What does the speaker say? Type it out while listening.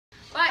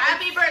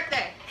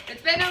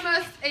It's been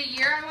almost a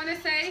year, I want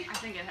to say. I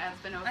think it has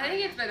been over. I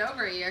think it's been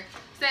over a year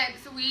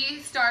since we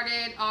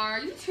started our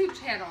YouTube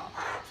channel.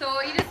 So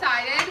we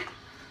decided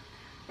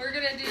we're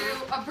gonna do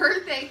a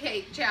birthday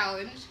cake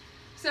challenge.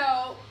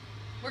 So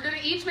we're gonna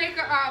each make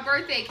a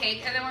birthday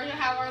cake, and then we're gonna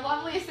have our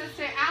lovely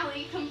assistant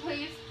Allie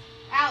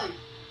Allie,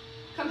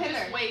 come hither.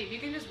 Just wave. You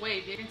can just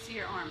wave. You can see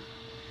your arm.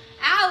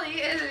 Allie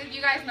is,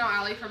 you guys know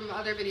Allie from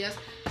other videos.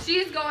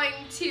 She's going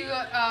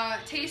to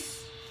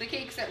taste the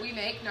cakes that we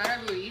make, not our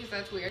booties.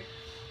 That's weird.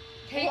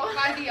 Cake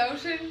by the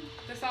Ocean,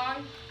 the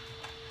song.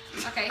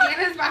 Okay,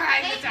 Hannah's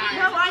behind the timer.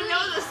 No, I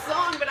know the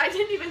song, but I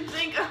didn't even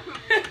think of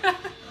it.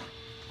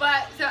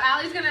 But, so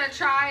Allie's gonna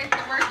try the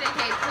birthday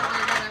cake that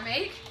we're gonna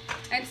make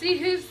and see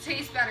whose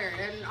tastes better,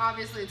 and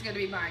obviously it's gonna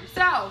be mine.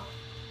 So,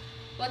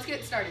 let's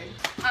get started.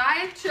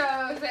 I've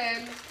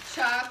chosen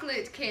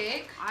chocolate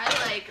cake. I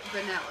like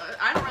vanilla.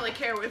 I don't really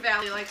care if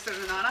Allie likes it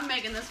or not. I'm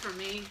making this for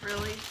me,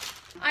 really.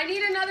 I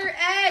need another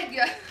egg.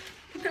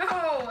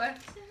 No.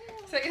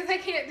 So I guess I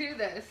can't do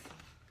this.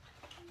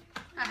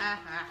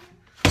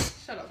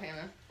 Shut up,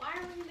 Hannah. Why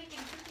are we making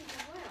cookies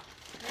as well?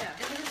 Yeah.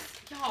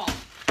 Y'all,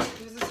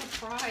 it was a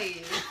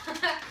surprise.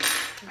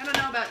 I don't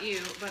know about you,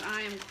 but I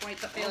am quite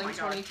the Feeling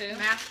 22?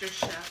 Master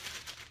chef.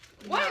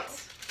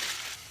 What?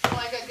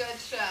 Like a good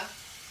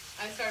chef,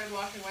 I started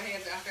washing my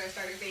hands after I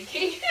started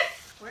baking.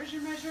 Where's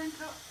your measuring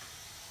cup?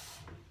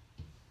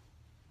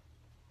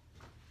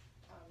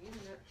 I'm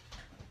using it.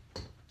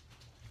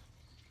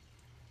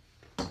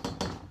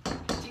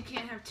 You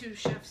can't have two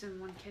chefs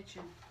in one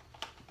kitchen.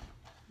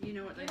 You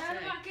know what they Get out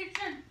of say. my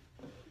kitchen.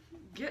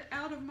 Get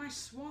out of my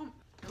swamp.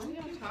 What are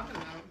you talking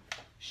about?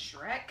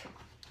 Shrek.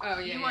 Oh,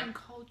 yeah. You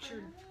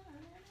uncultured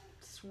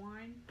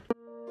swine.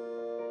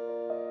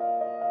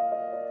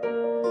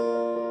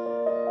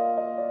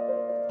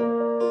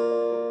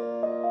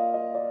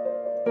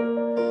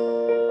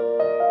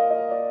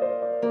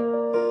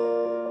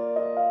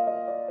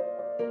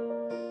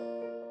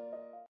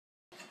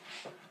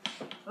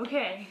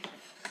 Okay,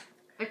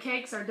 the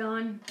cakes are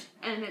done,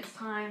 and it's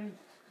time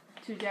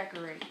to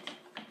decorate.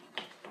 I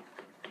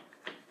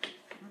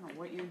don't know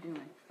what you're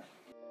doing.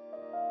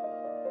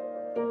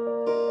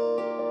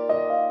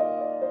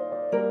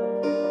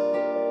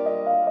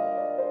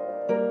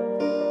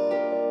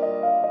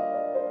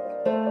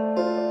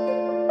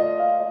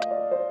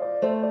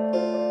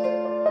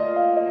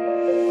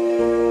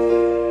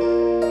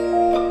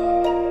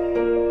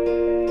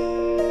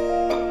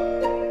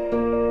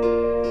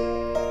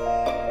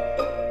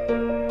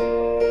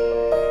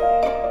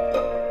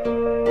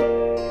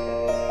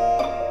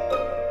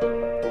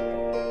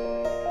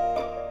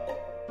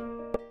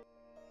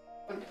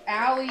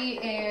 Allie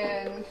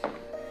and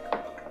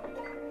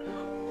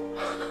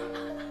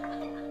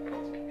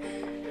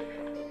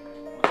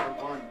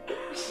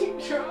she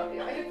dropped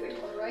it. I hit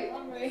it right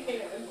on my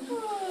hand.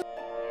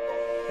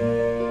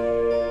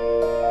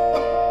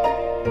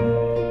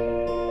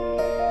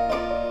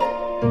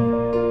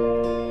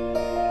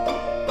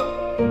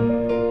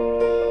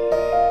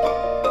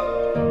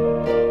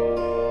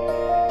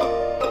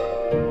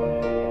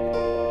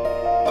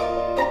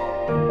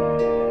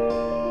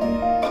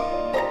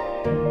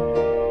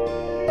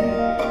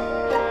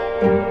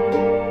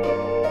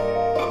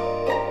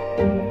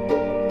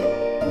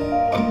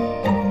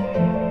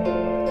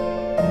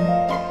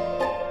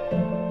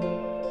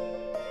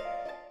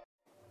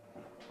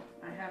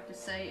 I have to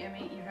say,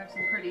 Emmy, you have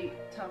some pretty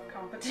tough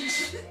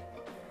competition.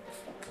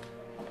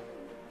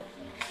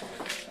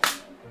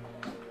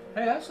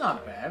 Hey, that's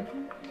not bad.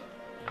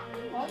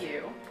 What?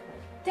 You.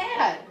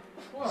 Dad,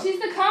 What? she's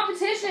the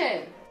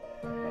competition.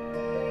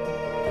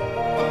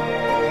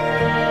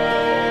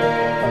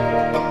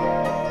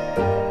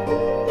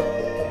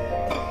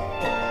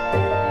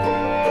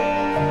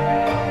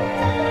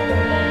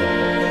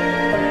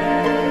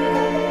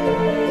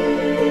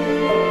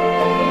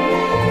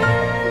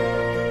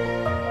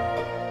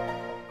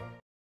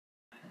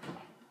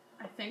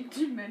 I think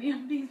too many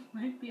of these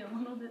might be a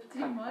little bit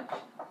too much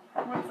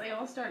once they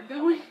all start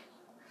going.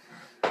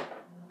 But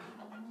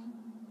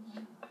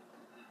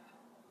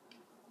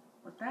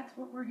that's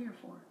what we're here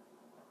for.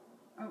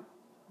 Oh,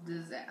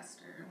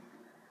 Disaster.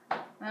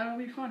 that'll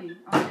be funny.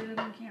 I'll get it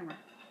on camera.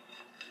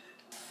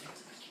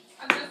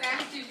 I just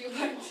asked you if you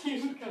liked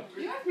you.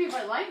 You asked me if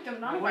I liked them,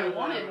 not if I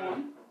wanted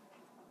one.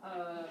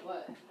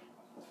 What?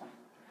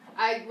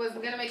 I was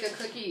gonna make a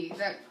cookie.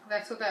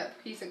 That's what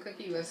that piece of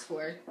cookie was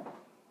for.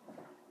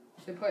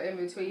 To put in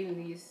between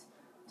these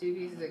two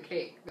pieces of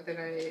cake, but then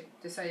I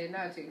decided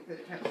not to because I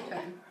didn't have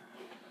time.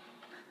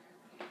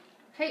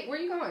 Hey, where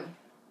are you going?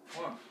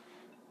 What?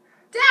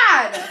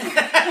 Dad!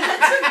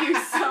 That took you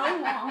so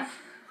long.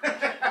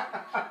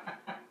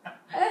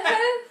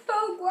 That's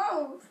so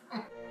gross.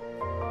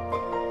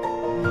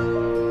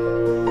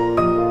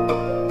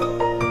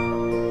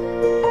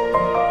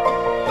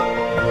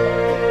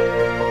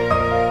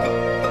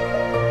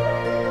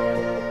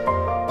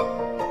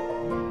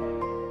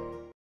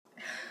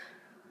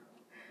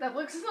 That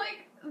looks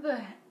like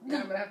the. Yeah,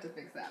 I'm gonna have to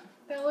fix that.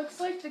 That looks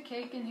like the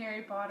cake in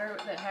Harry Potter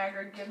that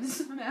Hagrid gives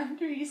him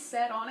after he's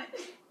sat on it.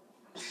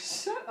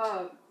 Shut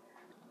up.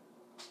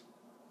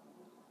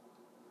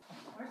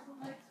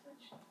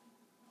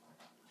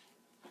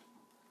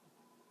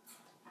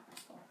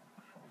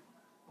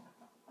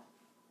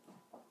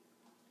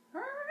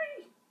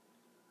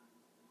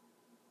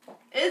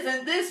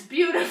 Isn't this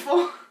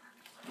beautiful?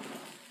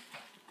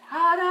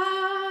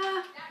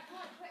 Ta-da!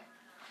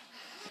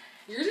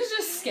 Yours is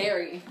just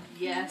scary.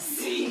 Yes.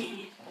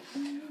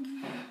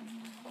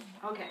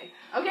 Okay.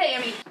 Okay,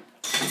 Emmy.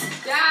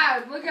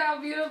 Dad, look how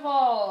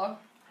beautiful.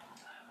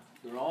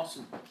 They're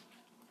awesome.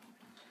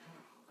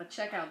 But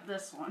check out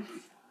this one.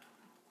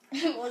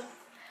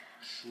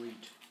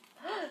 Sweet.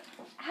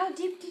 How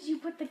deep did you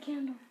put the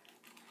candle?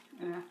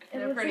 Yeah, It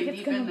they're looks pretty like it's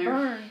deep gonna in there.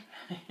 burn.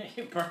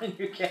 You burn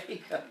your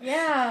cake up.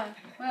 Yeah,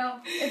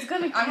 Well, it's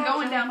gonna. I'm catch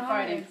going on down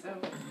fire. fighting, so.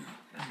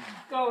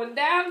 Going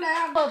down.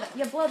 Blow that.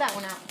 Yeah, blow that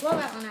one out. Blow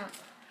that one out.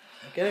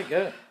 Get it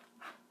good.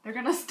 They're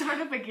gonna start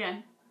up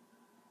again.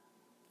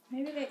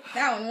 Maybe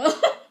that one will.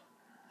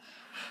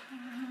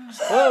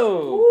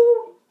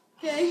 Whoa!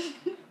 Okay.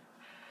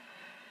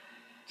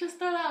 Just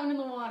throw that one in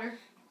the water.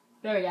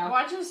 There we go.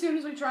 Watch as soon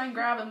as we try and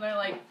grab them, they're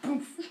like,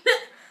 poof.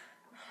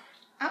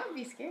 I would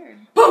be scared.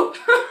 Poof!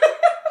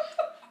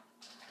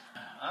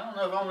 I don't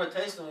know if I'm gonna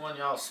taste the one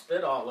y'all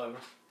spit all over.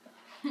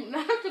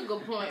 That's a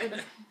good point.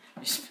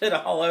 You spit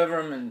all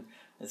over them and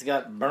it's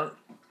got burnt.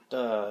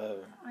 Well,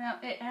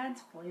 it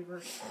adds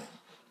flavor.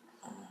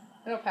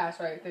 It'll pass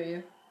right through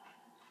you.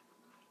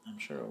 I'm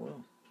sure it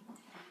will.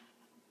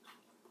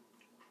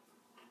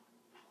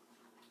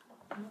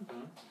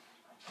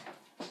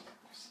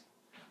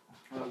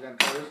 Oh, we gotta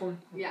try this one?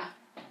 Yeah.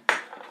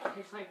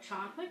 Tastes like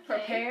chocolate cake.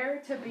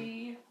 Prepare to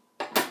be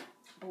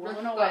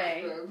blown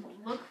away.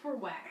 Look for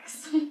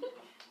wax.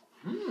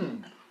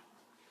 Mmm.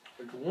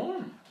 It's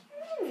warm.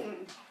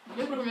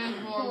 This one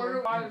is Quarter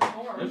more. water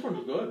more. This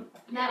one's good.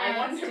 That I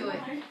adds wonder to it.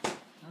 why.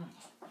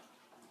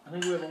 I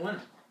think we have a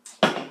winner.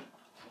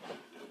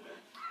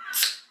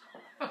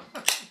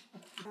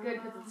 It's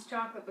good because it's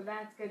chocolate, but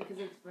that's good because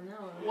it's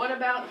vanilla. What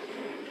about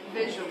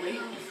visually?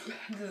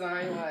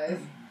 Design wise.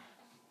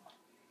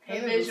 The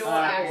visual Well,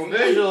 act.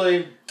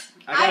 visually,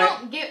 I got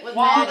don't get what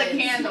While that the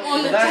is. candle on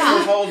the Well, that's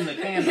what's top. holding the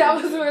candle. That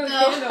was where the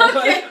No. candle was.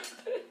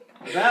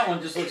 Okay. That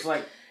one just looks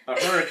like a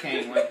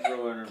hurricane went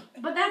through it.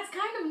 But that's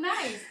kind of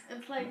nice.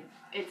 It's like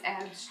It's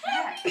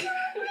abstract.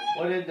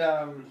 What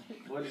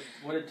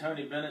did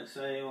Tony Bennett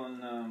say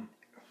on oh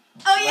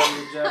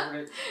Celebrity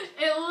Jeopardy?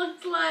 It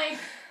looked like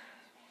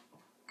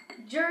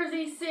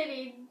Jersey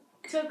City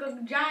took a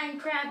giant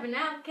crab and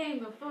out came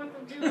the 4th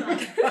of July.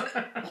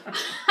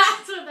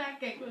 That's what that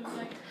cake looks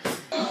like.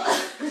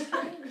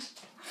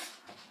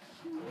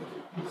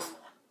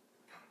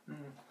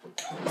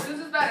 This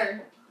is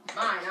better.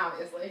 Mine,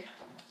 obviously.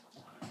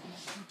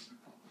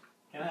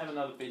 Can I have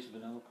another piece of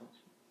vanilla, please?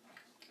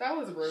 That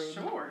was rude.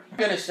 Sure. What I'm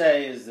gonna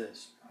say is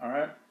this,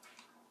 alright?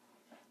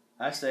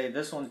 I say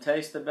this one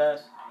tastes the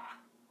best,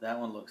 that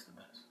one looks the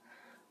best.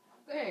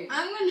 Hey.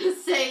 I'm gonna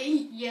say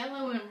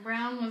yellow and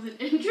brown was an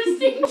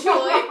interesting choice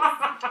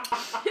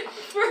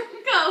for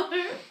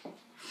color.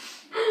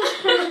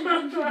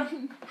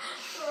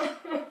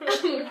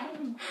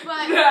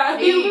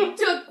 But you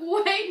took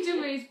way too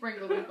many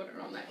sprinkles and put it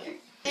on that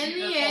cake. In the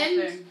This whole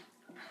end, thing.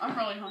 I'm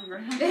really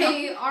hungry.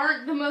 they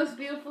aren't the most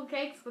beautiful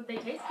cakes, but they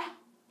taste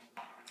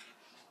good.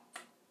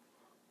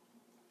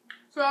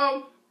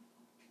 So,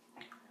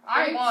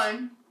 I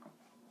won.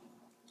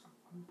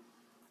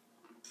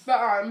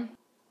 But,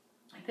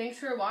 thanks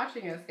for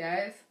watching us,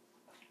 guys,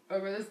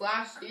 over this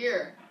last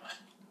year.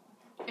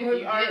 If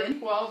you Our did,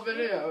 12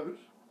 videos.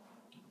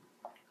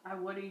 I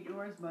would eat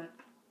yours, but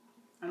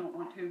I don't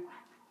want to.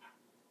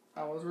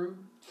 That was rude.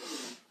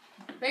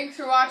 Thanks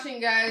for watching,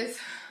 guys.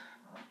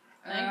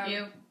 Thank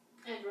you.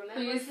 And remember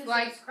Please to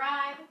like-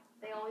 subscribe.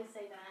 They always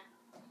say that.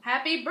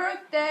 Happy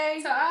birthday!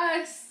 To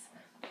us.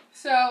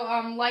 So,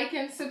 like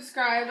and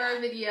subscribe our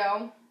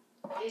video.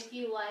 If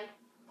you like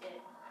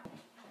it.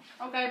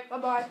 Okay,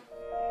 bye-bye.